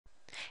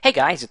Hey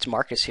guys, it's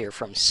Marcus here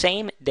from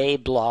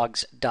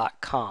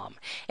SameDayBlogs.com.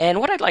 And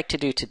what I'd like to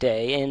do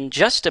today in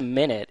just a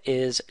minute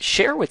is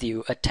share with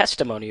you a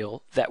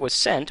testimonial that was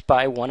sent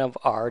by one of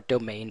our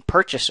domain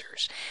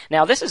purchasers.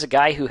 Now, this is a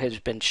guy who has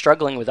been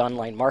struggling with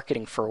online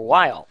marketing for a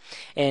while,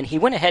 and he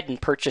went ahead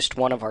and purchased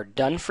one of our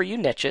done-for-you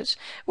niches,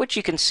 which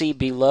you can see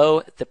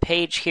below the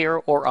page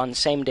here or on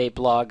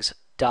SameDayBlogs.com.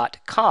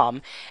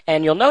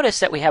 And you'll notice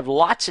that we have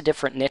lots of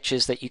different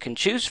niches that you can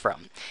choose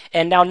from.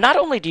 And now not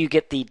only do you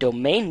get the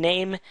domain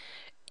name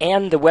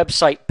and the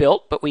website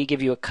built, but we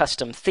give you a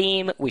custom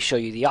theme, we show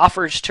you the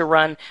offers to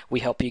run,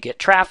 we help you get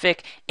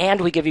traffic,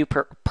 and we give you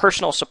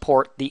personal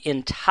support the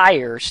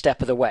entire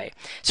step of the way.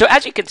 So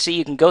as you can see,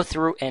 you can go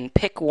through and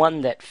pick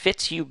one that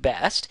fits you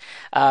best.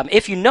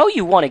 If you know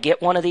you want to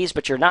get one of these,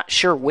 but you're not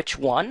sure which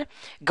one,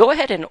 go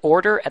ahead and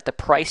order at the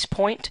price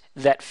point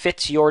that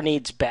fits your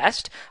needs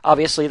best.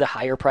 Obviously, the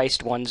higher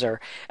priced ones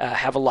are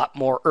have a lot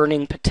more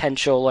earning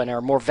potential and are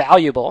more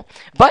valuable,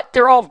 but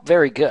they're all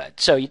very good.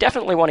 So you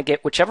definitely want to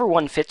get whichever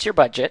one fits your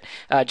budget.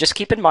 Just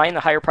keep in mind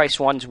the higher priced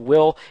ones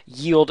will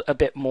yield a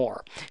bit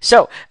more.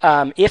 So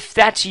if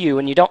that's you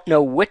and you don't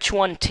know which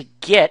one to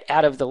get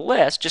out of the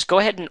list, just go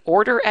ahead and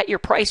order at your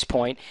price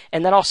point,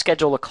 and then I'll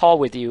schedule a call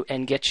with you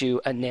and get you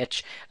a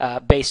niche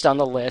based on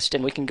the list,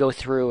 and we can go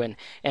through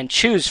and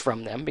choose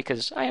from them,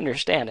 because I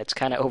understand it's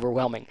kind of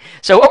overwhelming.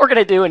 So what we're going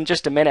to do in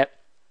just a minute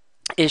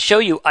is show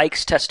you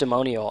Ike's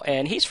testimonial,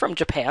 and he's from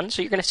Japan,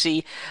 so you're going to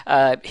see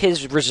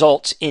his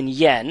results in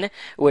yen,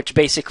 which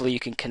basically you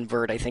can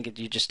convert. I think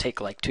you just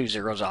take like 2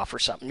 zeros off or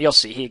something. You'll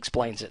see, he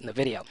explains it in the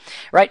video,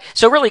 right?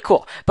 So really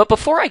cool. But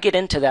before I get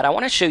into that, I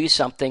want to show you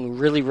something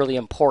really, really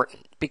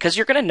important, because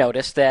you're going to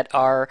notice that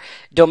our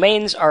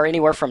domains are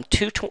anywhere from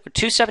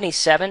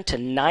 277 to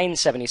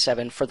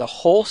 977 for the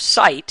whole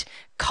site,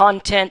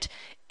 content,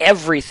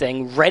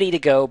 everything ready to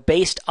go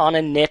based on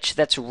a niche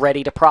that's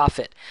ready to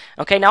profit.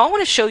 Okay, now I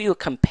want to show you a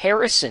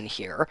comparison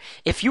here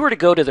if you were to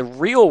go to the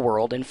real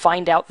world and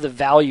find out the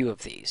value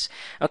of these.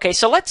 Okay,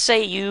 so let's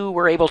say you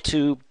were able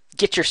to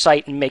get your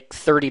site and make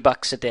 30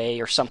 bucks a day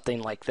or something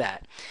like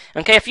that.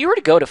 Okay, if you were to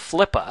go to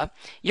Flippa,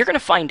 you're going to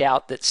find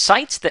out that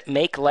sites that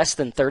make less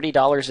than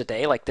 $30 a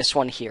day, like this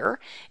one here,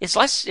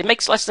 it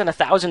makes less than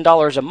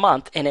 $1,000 a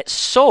month, and it's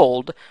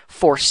sold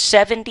for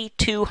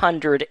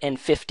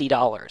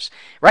 $7,250,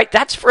 right?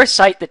 That's for a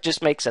site that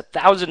just makes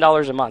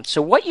 $1,000 a month.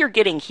 So what you're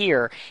getting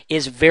here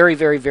is very,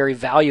 very, very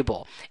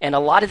valuable, and a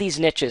lot of these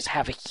niches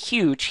have a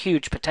huge,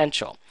 huge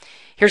potential.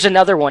 Here's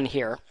another one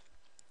here.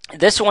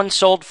 This one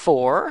sold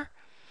for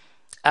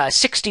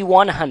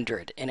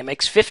 $6,100, and it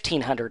makes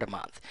 $1,500 a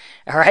month.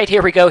 All right,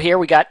 here we go. Here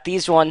we got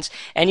these ones,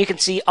 and you can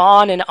see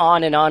on and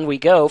on and on we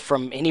go,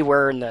 from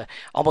anywhere in the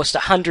almost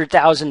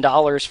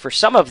 $100,000 for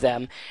some of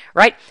them,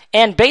 right?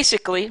 And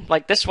basically,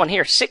 like this one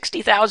here,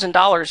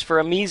 $60,000 for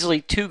a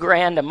measly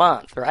 $2,000 a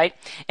month, right?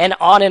 And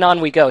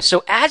on we go.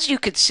 So as you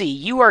could see,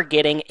 you are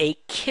getting a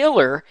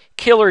killer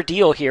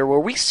deal here, where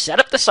we set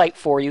up the site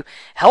for you,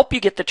 help you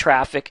get the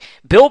traffic,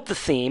 build the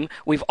theme.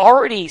 We've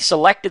already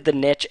selected the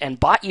niche and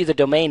bought you the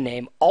domain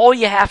name. All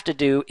you have to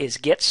do is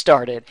get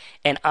started,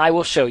 and I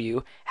will show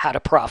you how to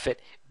profit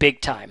big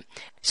time.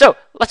 So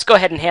let's go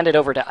ahead and hand it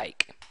over to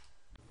Ike.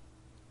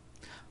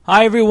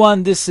 Hi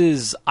everyone, this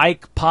is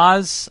Ike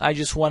Paz. I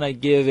just want to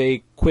give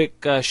a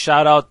quick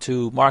shout out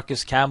to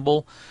Marcus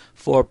Campbell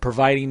for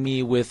providing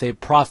me with a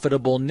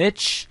profitable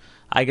niche.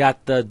 I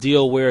got the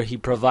deal where he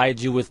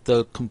provides you with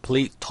the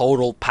complete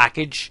total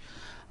package,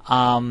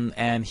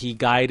 and he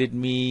guided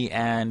me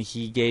and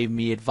he gave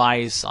me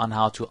advice on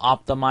how to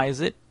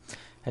optimize it.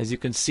 As you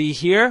can see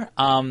here,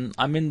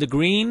 I'm in the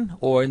green,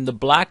 or in the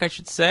black I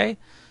should say.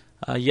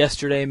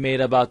 Yesterday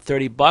made about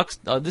 30 bucks.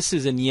 This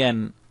is in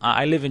yen.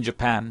 I live in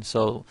Japan,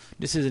 so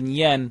this is in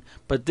yen,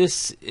 but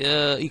this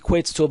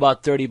equates to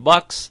about 30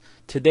 bucks.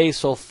 Today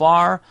so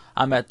far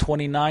I'm at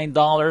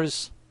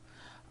 $29.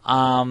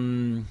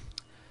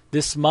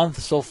 This month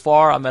so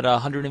far I'm at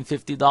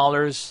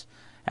 $150,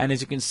 and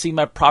as you can see,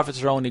 my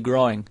profits are only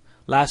growing.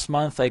 Last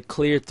month I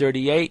cleared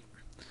 38,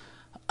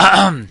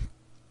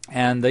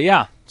 and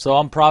yeah, so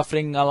I'm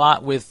profiting a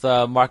lot with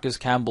Marcus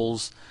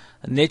Campbell's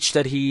niche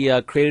that he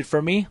created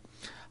for me.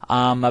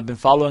 I've been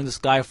following this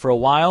guy for a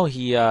while.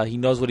 He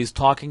knows what he's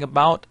talking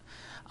about.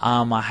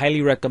 I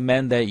highly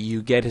recommend that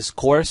you get his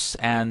course,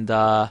 and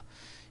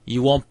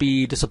you won't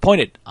be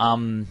disappointed.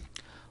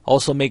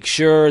 Also, make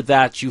sure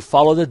that you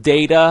follow the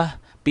data.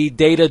 Be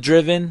data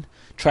driven.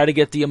 Try to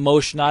get the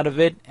emotion out of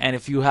it. And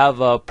if you have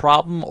a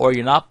problem or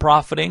you're not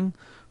profiting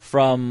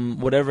from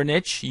whatever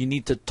niche, you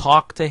need to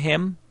talk to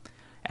him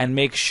and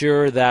make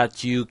sure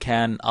that you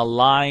can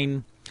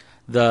align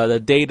the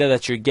data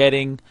that you're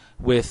getting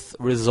with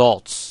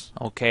results.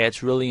 Okay,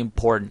 it's really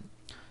important.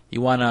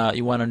 You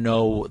wanna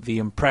know the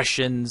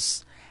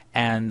impressions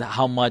and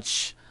how many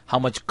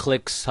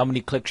clicks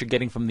you're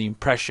getting from the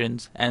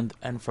impressions, and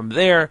from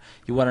there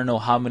you want to know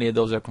how many of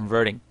those are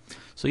converting.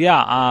 So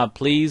yeah,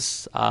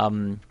 please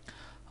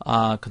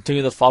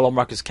continue to follow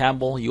Marcus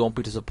Campbell. You won't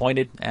be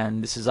disappointed.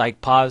 And this is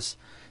Ike Paz.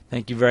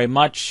 Thank you very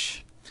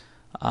much.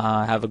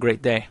 Have a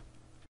great day.